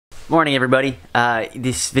Morning everybody.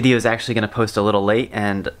 This video is actually going to post a little late,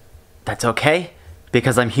 and that's okay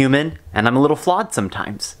because I'm human and I'm a little flawed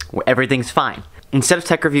sometimes. Everything's fine. Instead of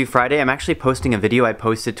Tech Review Friday, I'm actually posting a video I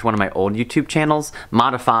posted to one of my old YouTube channels,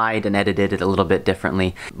 modified and edited it a little bit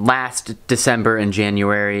differently. Last December and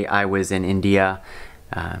January I was in India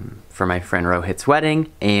for my friend Rohit's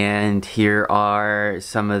wedding, and here are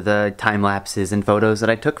some of the time lapses and photos that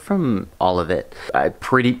I took from all of it.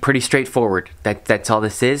 Pretty straightforward. That's all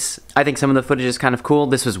this is. I think some of the footage is kind of cool.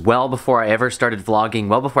 This was well before I ever started vlogging,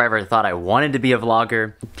 well before I ever thought I wanted to be a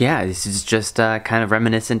vlogger. Yeah, this is just kind of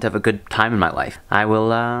reminiscent of a good time in my life.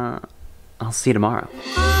 I'll see you tomorrow.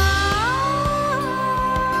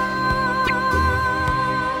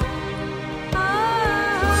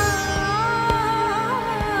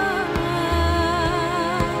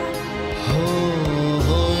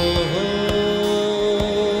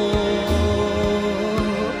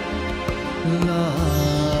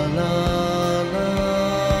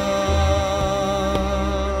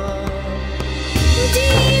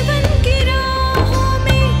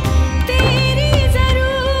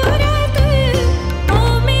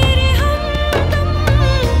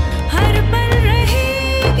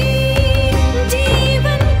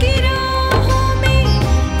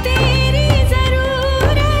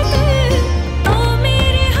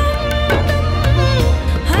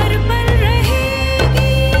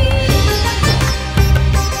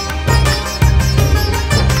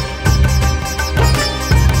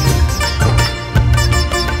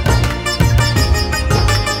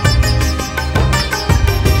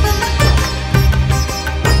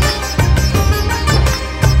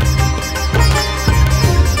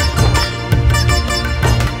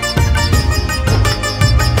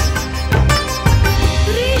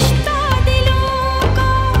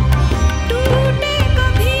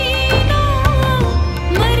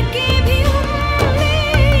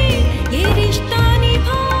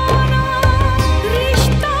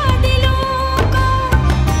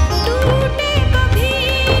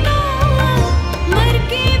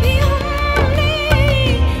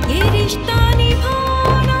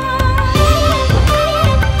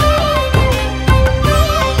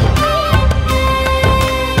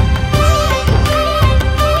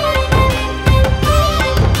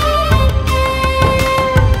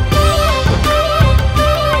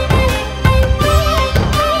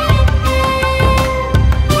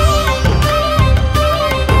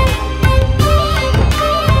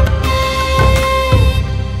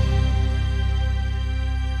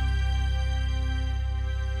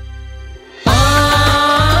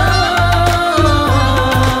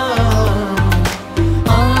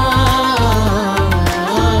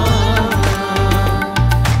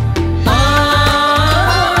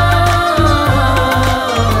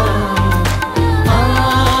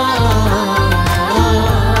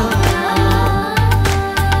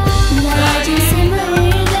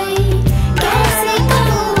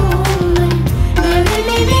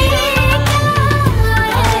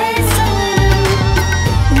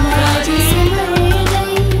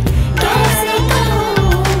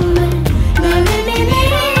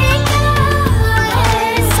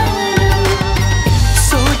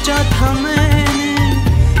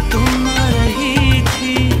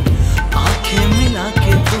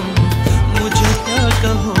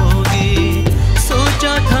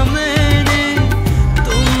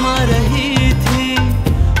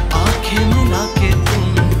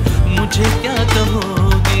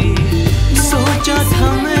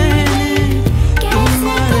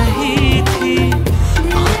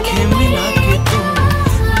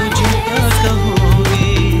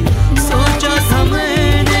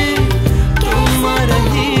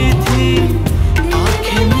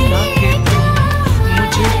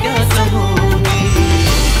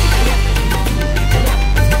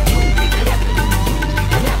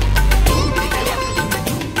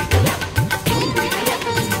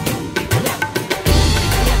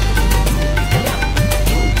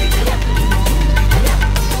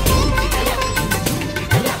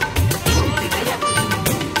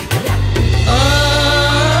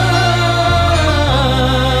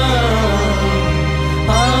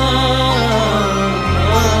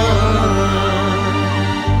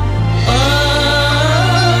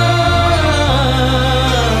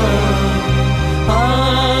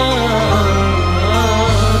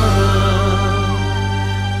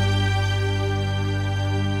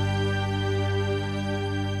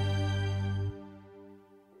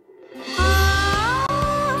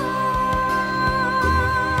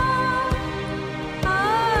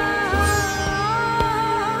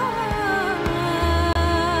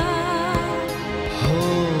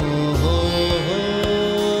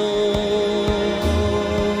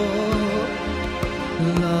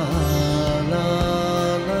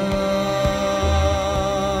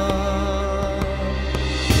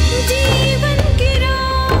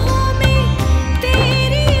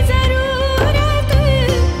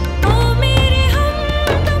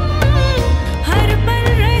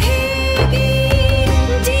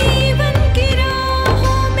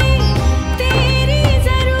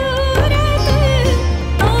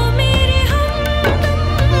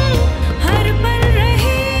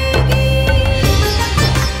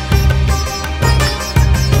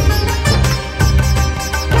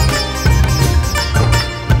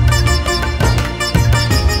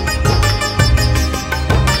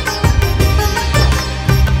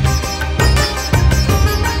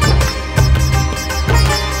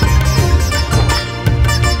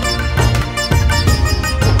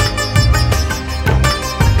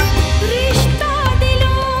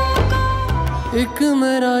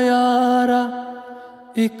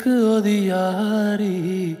 एक ओदी यारी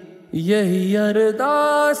यही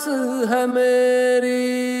अरदास है मेरी,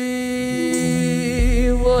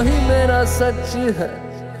 वही मेरा सच है,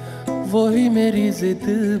 वही मेरी जिद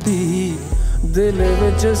भी, दिल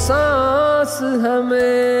विच सांस है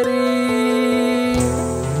मेरी।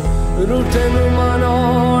 रूठे नू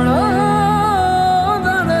मनाउणा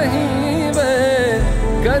नहीं वे,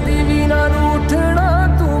 कदी भी ना रूठना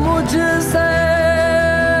तू मुझसे।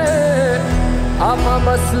 आपा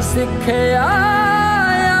बस सीखे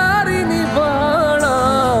यारी निभाना,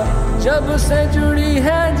 जब से जुड़ी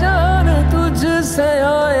है जान तुझसे।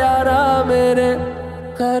 ओ यारा मेरे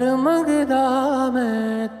कर मंगदा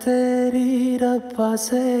मैं तेरी रब्बा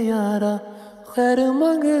से यारा, खैर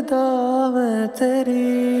मंगदा मैं तेरी,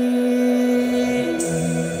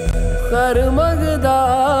 खैर मंगदा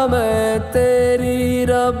मैं तेरी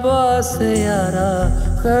रब्बा से यारा,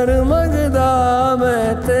 खैर मंगदा मैं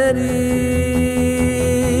तेरी।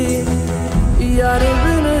 यार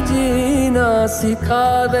बिन जीना सिखा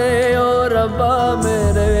दे ओ रब्बा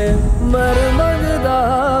मेरे, मर मंगदा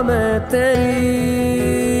मैं तेरी,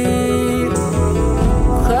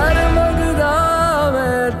 खैर मंगदा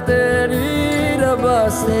मैं तेरी रब्बा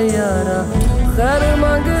से यारा, खैर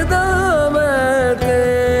मंगदा मैं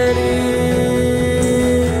तेरी।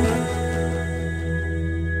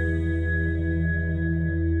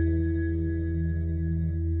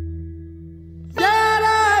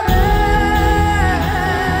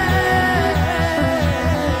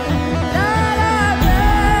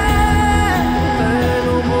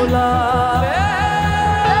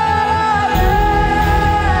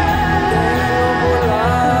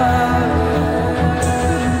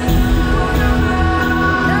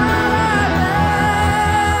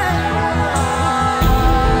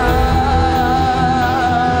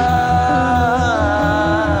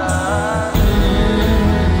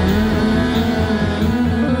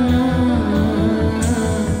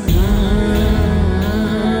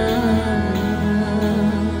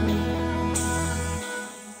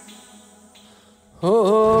 हो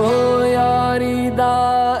यारी दा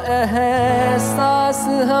एहसास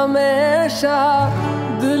हमेशा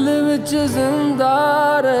दिल विच जिंदा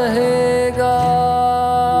रहेगा,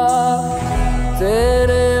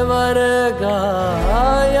 तेरे वर्गा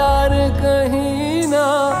यार कहीं ना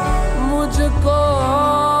मुझको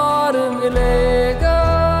और मिलेगा।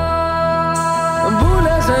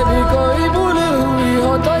 भूले से भी कोई भूल हुई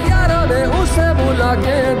हो तो यारा ने उसे भुला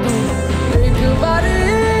के तू एक बारी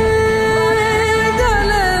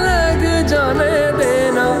जाने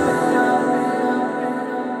देना।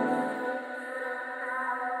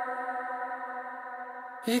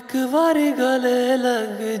 एक बारी गले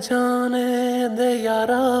लग जाने दे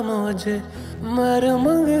यारा मुझे, मर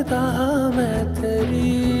मंगदा मैं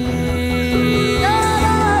तेरी,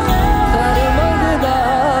 मर मंगदा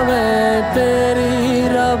मैं तेरी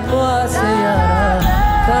रब्बा से यारा,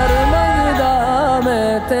 मर मंगदा मैं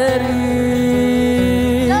तेरी,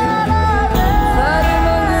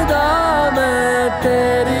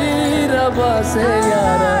 से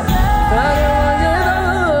यारा, कर मंगदा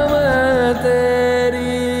मैं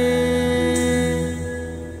तेरी।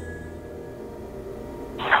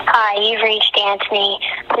 Hi, you've reached Antony.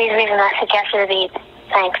 Please leave a message after the beep.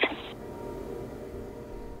 Thanks.